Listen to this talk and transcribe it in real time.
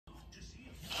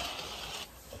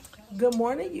Good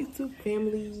morning, YouTube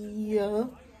family.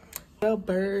 The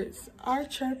birds are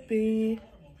chirping.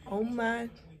 Oh my.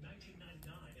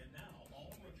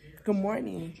 Good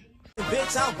morning.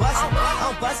 Bitch, I'm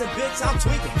bustin', bitch, I'm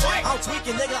tweaking, nigga, I'm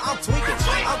tweaking, nigga, I'm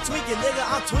tweaking, nigga,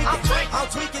 I'm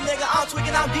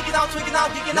tweaking, I'm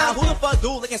geeking. Now who the fuck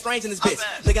dude looking strange in this bitch?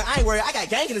 Nigga, I ain't worried, I got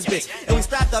gang in this bitch, and we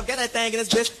strapped up, got that thing in this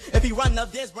bitch. If he running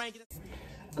up this brain.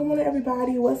 Good morning,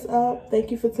 everybody. What's up? Thank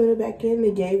you for tuning back in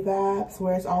to Gay Vibes,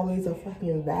 where it's always a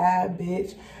fucking vibe,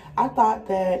 bitch. I thought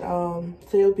that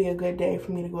today would be a good day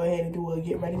for me to go ahead and do a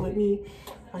get ready with me.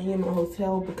 I am in a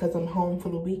hotel because I'm home for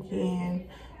the weekend.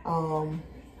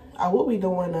 I will be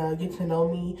doing a get to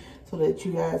know me so that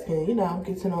you guys can, you know,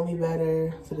 get to know me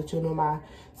better, so that you'll know my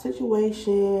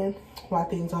situation, why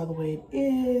things are the way it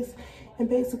is, and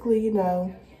basically, you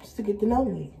know, just to get to know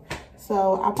me.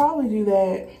 So I'll probably do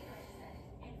that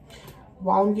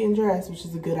while I'm getting dressed, which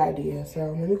is a good idea.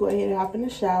 So let me go ahead and hop in the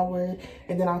shower,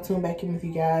 and then I'll tune back in with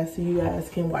you guys so you guys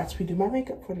can watch me do my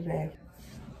makeup for today.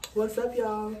 What's up,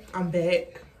 y'all? I'm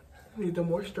back. Need to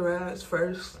moisturize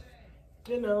first.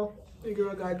 You know, the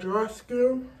girl got dry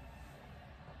skin.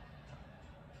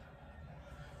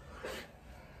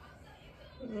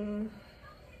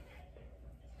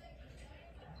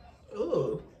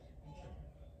 Ooh.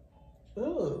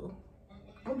 Ooh.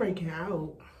 I'm breaking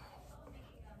out.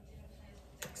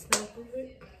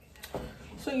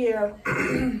 So yeah,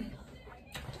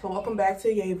 so welcome back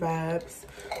to Gay Vibes.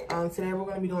 Today we're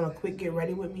gonna be doing a quick get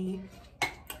ready with me.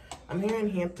 I'm here in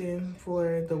Hampton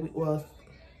for the week, well,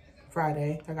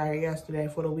 Friday. I got here yesterday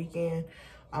for the weekend.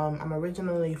 I'm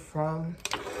originally from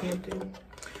Hampton.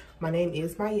 My name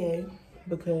is Maya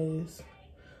because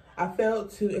I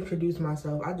failed to introduce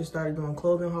myself. I just started doing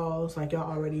clothing hauls like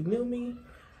y'all already knew me,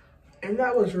 and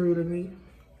that was rude of me,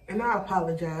 and I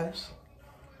apologize.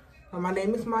 My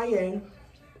name is Maya.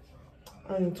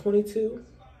 I'm 22.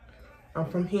 I'm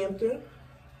from Hampton,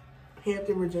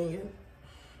 Virginia,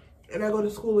 and I go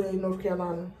to school in North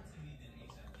Carolina.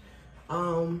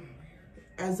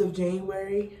 As of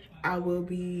January, I will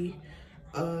be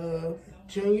a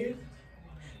junior.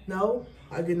 No,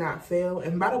 I did not fail.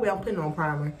 And by the way, I'm putting on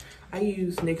primer. I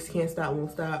use NYX Can't Stop,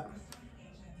 Won't Stop.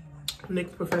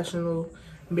 NYX Professional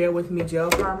Bear With Me Gel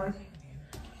Primer.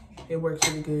 It works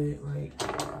really good, like.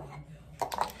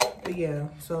 But yeah,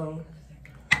 so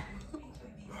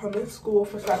I'm in school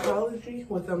for psychology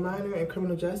with a minor in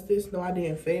criminal justice. No, I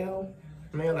didn't fail.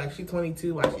 Man, like, she's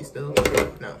 22, why she still,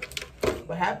 no.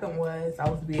 What happened was I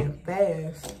was being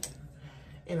fast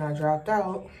and I dropped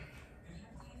out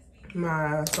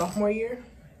my sophomore year.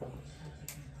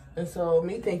 And so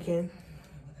me thinking,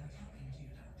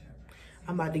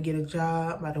 I'm about to get a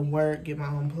job, about to work, get my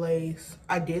own place.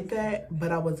 I did that,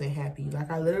 but I wasn't happy.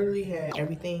 Like, I literally had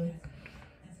everything,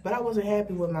 but I wasn't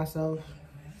happy with myself.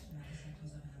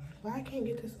 Why I can't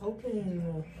get this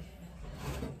open?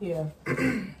 Yeah,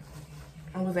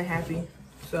 I wasn't happy.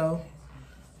 So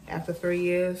after 3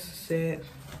 years, said,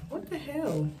 what the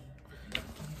hell?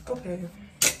 Okay,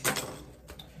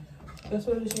 guess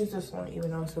we'll just use this one, even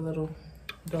though it's a little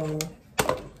dull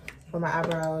for my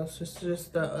eyebrows.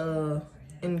 Just the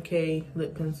NK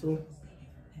lip pencil.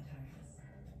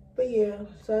 But yeah,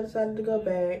 so I decided to go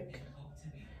back.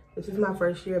 This is my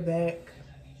first year back.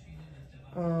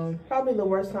 Probably the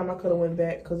worst time I could have went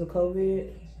back because of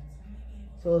COVID.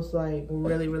 So it's like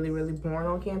really, really, really boring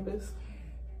on campus.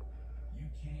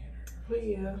 But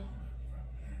yeah,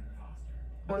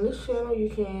 on this channel you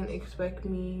can expect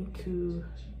me to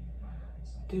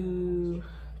do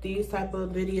these type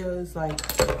of videos,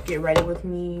 like get ready with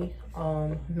me,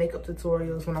 makeup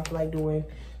tutorials when I feel like doing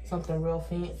something real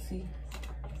fancy.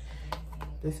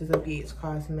 This is a BH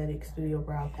Cosmetics Studio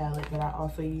Brow Palette that I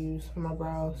also use for my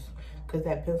brows because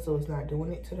that pencil is not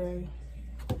doing it today.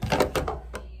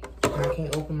 And I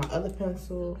can't open my other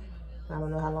pencil. I don't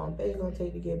know how long it's gonna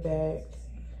take to get back.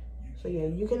 So yeah,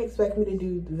 you can expect me to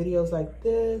do videos like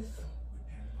this,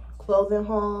 clothing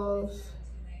hauls.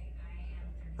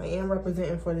 I am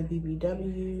representing for the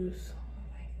BBWs.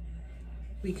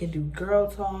 We can do girl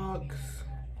talks,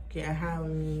 getting high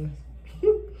with me,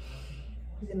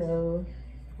 you know,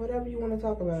 whatever you want to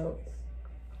talk about.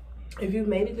 If you've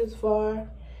made it this far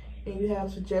and you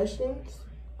have suggestions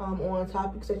on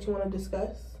topics that you want to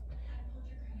discuss,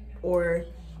 or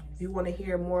you want to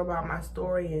hear more about my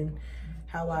story and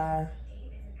how I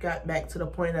got back to the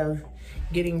point of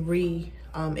getting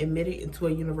admitted into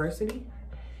a university,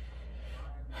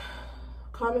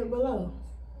 comment below.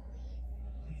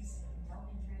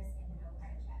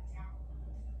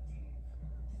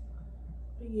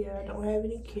 But yeah, I don't have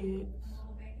any kids.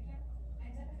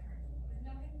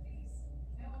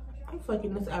 I'm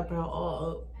fucking this eyebrow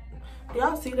all up.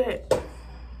 Y'all see that?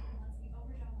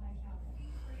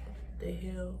 The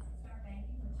hell?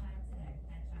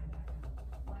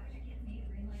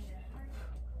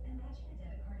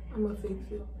 I'm gonna fix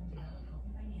it.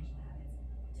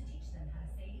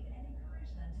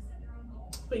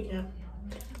 But yeah,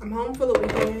 I'm home for the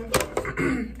weekend.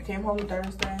 I came home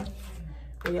Thursday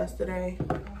or yesterday.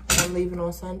 I'm leaving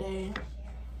on Sunday.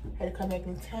 Had to come back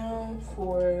in town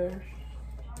for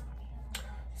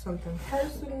something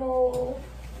personal.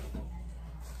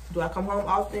 Do I come home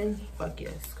often? Fuck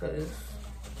yes, because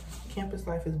campus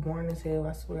life is boring as hell.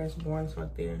 I swear it's boring as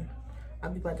fuck there. I'll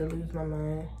be about to lose my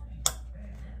mind.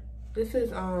 This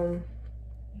is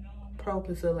Pro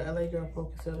Concealer, LA Girl Pro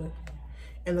Concealer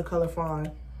in the color Fawn.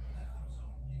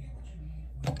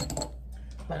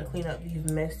 About to clean up these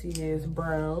messy ass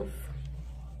brows.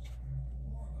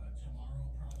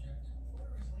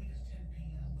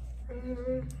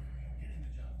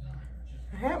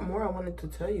 I had more I wanted to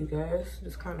tell you guys,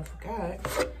 just kind of forgot.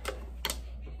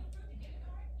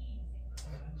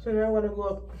 So now I'm about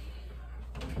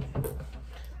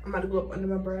to go up under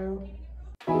my brow.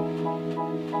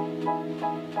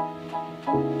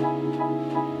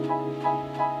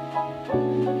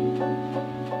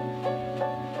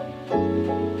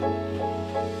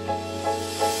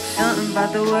 Something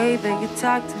about the way that you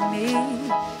talk to me,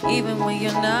 even when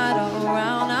you're not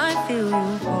around. I feel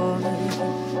you, boy.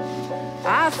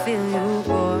 I feel you,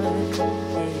 boy.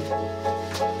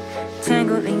 Yeah.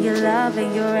 Tangled in your love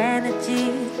and your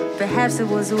energy. Perhaps it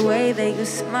was the way that you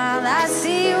smiled. I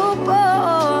see you,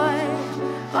 boy.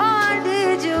 Oh, I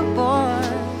did you, boy.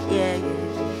 Yeah,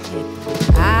 yeah,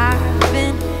 yeah. I've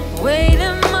been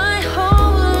waiting my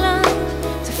whole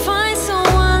life to find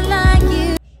someone like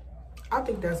you. I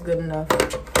think that's good enough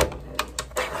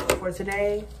for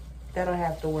today. That'll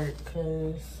have to work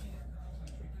because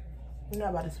we're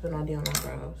not about to spend all day on my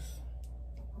brows.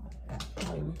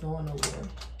 Like we going nowhere.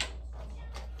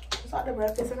 It's all the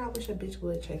breakfast, and I wish a bitch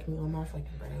would check me on my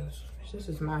fucking brows. This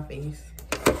is my face.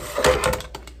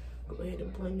 Go ahead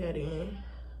and blend that in.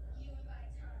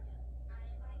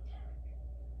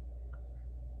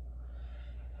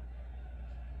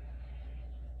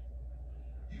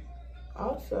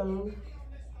 Also,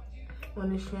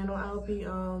 on this channel, I'll be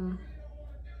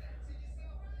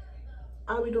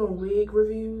doing wig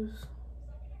reviews.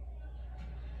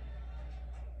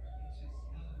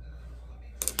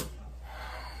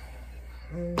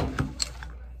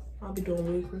 I'll be doing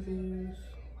wig reviews.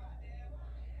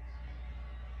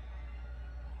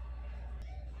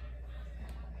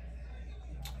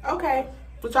 Okay,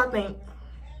 what y'all think?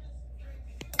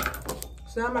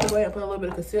 So now I'm gonna go ahead and put a little bit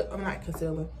of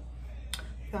concealer,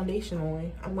 foundation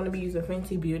on. I'm gonna be using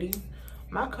Fenty Beauty.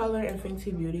 My color in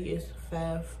Fenty Beauty is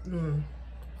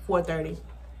 430.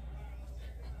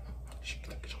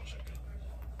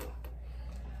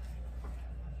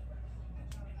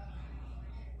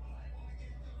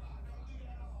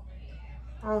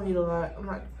 I don't need a lot. I'm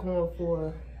not going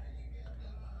for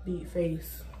deep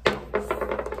face. I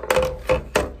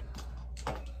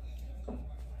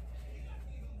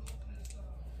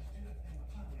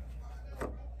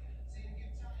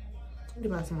need to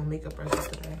buy some more makeup brushes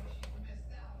today.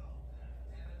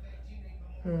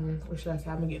 Or should I say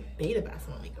I'm gonna get Bay to buy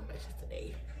some more makeup brushes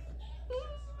today.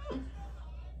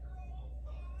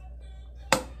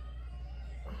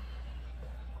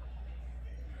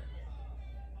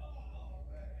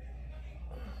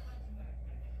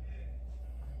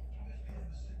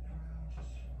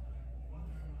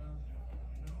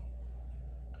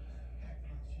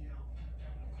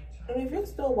 And if you're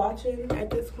still watching at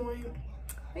this point,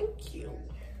 thank you.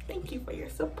 Thank you for your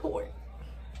support.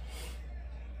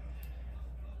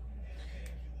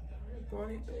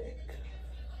 Brought it back.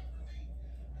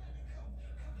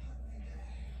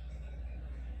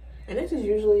 And this is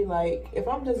usually like, if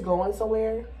I'm just going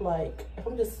somewhere, like if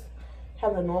I'm just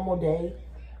having a normal day,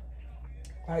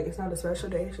 like it's not a special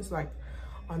day, it's just like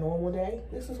a normal day,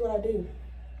 this is what I do.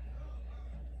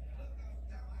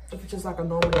 If it's just like a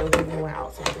normal day, we're going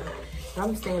out somewhere. If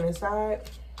I'm staying inside,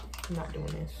 I'm not doing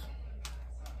this.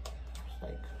 It's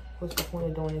like, what's the point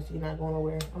of doing this? You're not going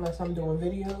nowhere. Unless I'm doing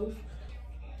videos.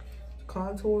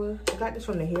 Contour. I got this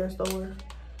from the hair store.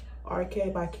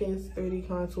 RK by Kiss 3D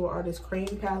Contour Artist Cream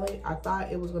Palette. I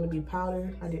thought it was going to be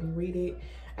powder. I didn't read it.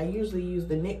 I usually use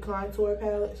the NYX Contour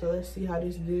Palette. So let's see how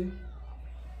this do.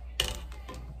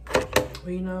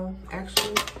 Well, you know,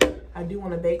 actually, I do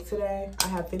want to bake today. I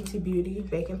have Fenty Beauty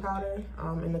baking powder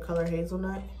in the color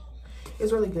Hazelnut.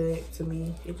 It's really good to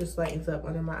me. It just lightens up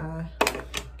under my eye.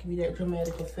 Give you that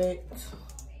dramatic effect.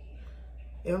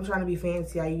 If I'm trying to be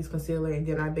fancy, I use concealer and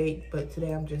then I bake. But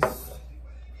today I'm just,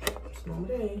 it's a normal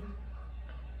day.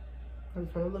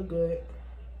 It's gonna look good.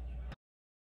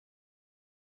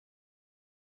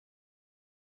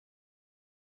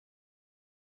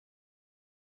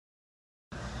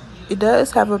 It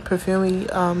does have a perfumey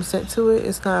scent to it.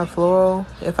 It's kind of floral.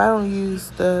 If I don't use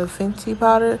the Fenty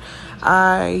powder,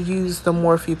 I use the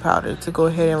Morphe powder to go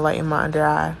ahead and lighten my under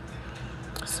eye.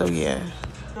 So yeah.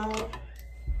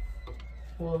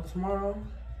 Well, tomorrow,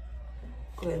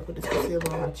 go ahead and put this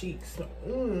concealer on my cheeks.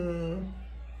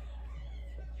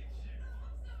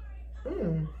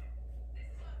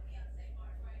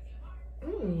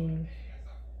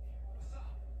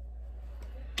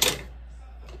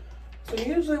 So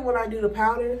usually when I do the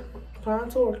powder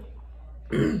contour,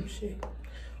 shit.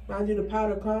 When I do the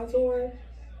powder contour,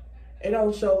 it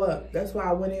don't show up. That's why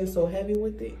I went in so heavy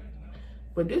with it.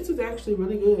 But this is actually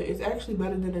really good. It's actually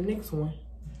better than the NYX one.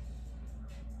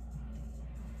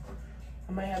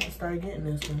 I might have to start getting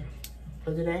this one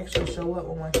because it actually show up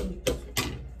on my cheeks.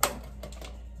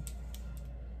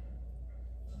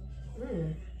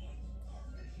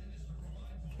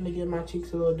 Let me give my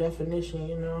cheeks a little definition,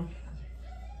 you know.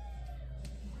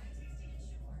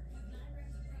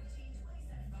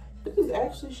 This is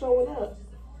actually showing up.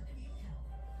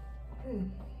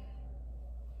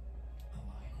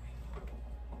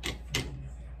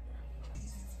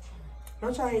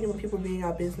 Don't y'all hate it when people be in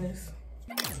your business?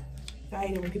 Y'all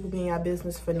hate it when people be in your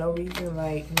business for no reason,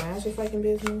 like, mind your fucking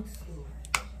business.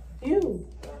 You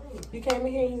came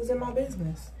in here and you was in my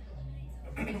business.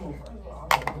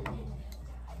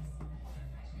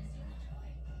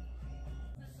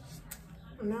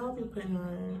 Now I'll be putting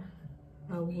on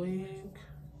a wig.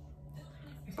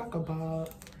 It's like a bob,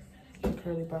 a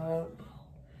curly bob.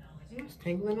 It's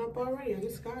tangling up already. I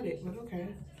just got it, but okay.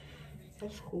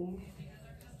 That's cool.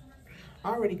 I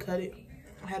already cut it.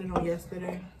 I had it on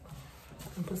yesterday.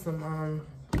 And put some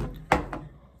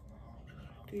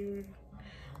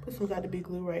put some got to be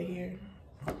glue right here.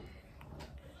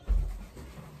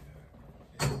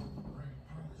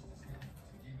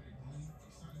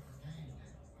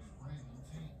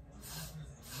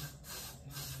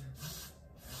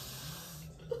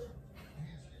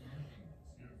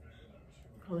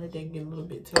 I'll let that get a little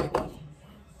bit tacky.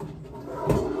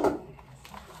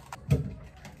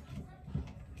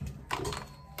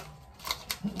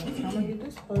 I'm gonna get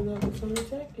this plug up. It's a little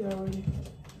tacky already.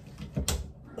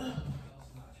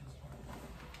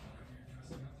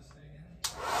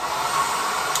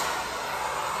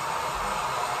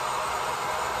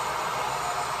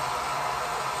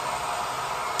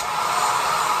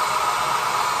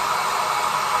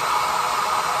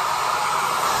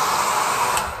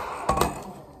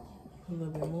 A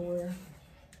little bit more.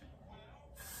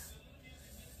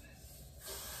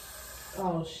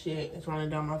 Oh shit, it's running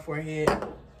down my forehead.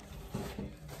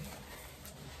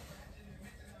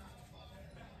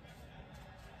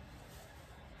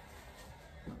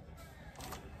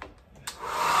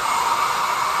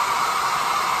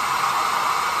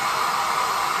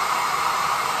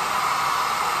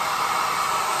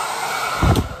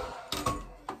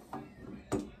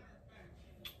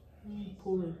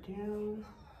 Pull it down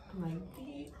like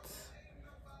that.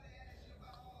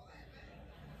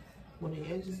 Pull the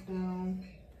edges down.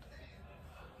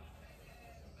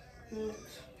 Good.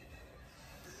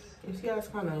 You see how it's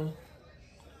kind of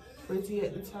frizzy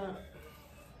at the top?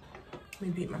 Let me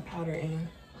beat my powder in.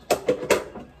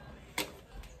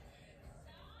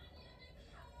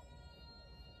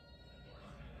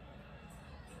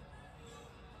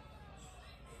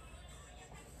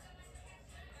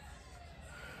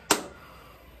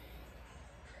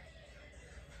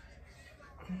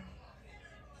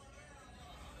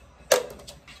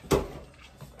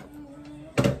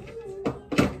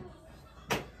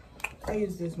 I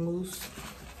use this mousse.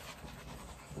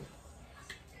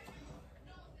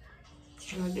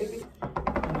 And the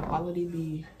quality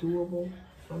be doable.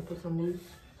 So I'm gonna put some mousse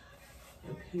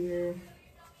up here.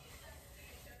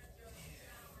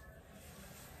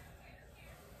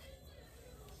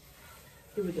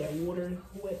 Give it that water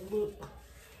wet look.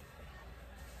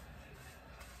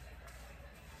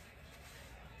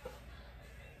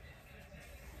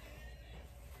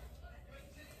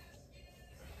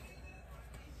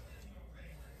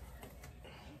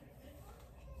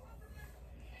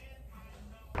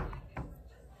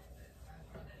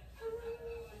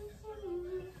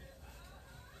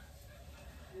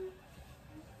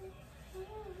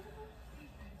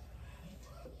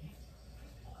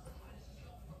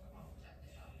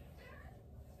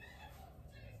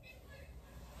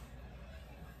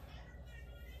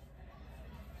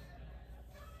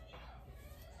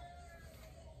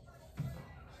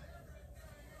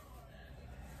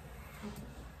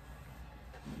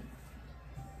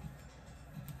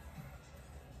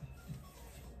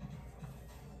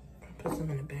 Put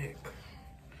some in the back.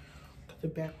 The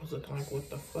back was looking like what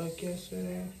the fuck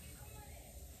yesterday.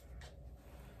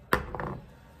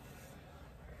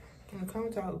 It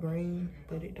comes out green,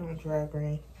 but it don't dry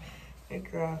green. It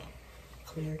dry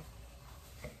clear.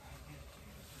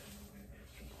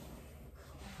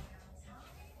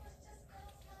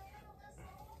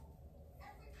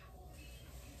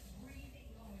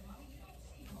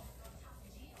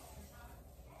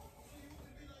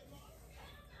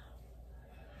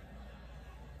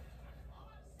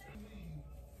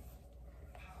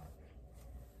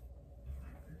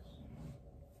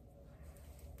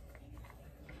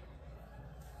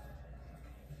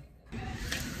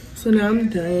 So now I'm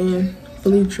done,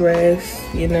 fully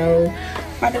dressed, you know,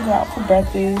 about to go out for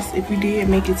breakfast. If you did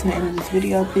make it to the end of this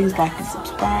video, please like and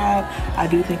subscribe. I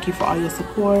do thank you for all your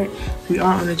support. We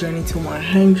are on a journey to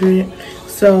 100.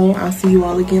 So I'll see you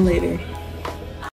all again later.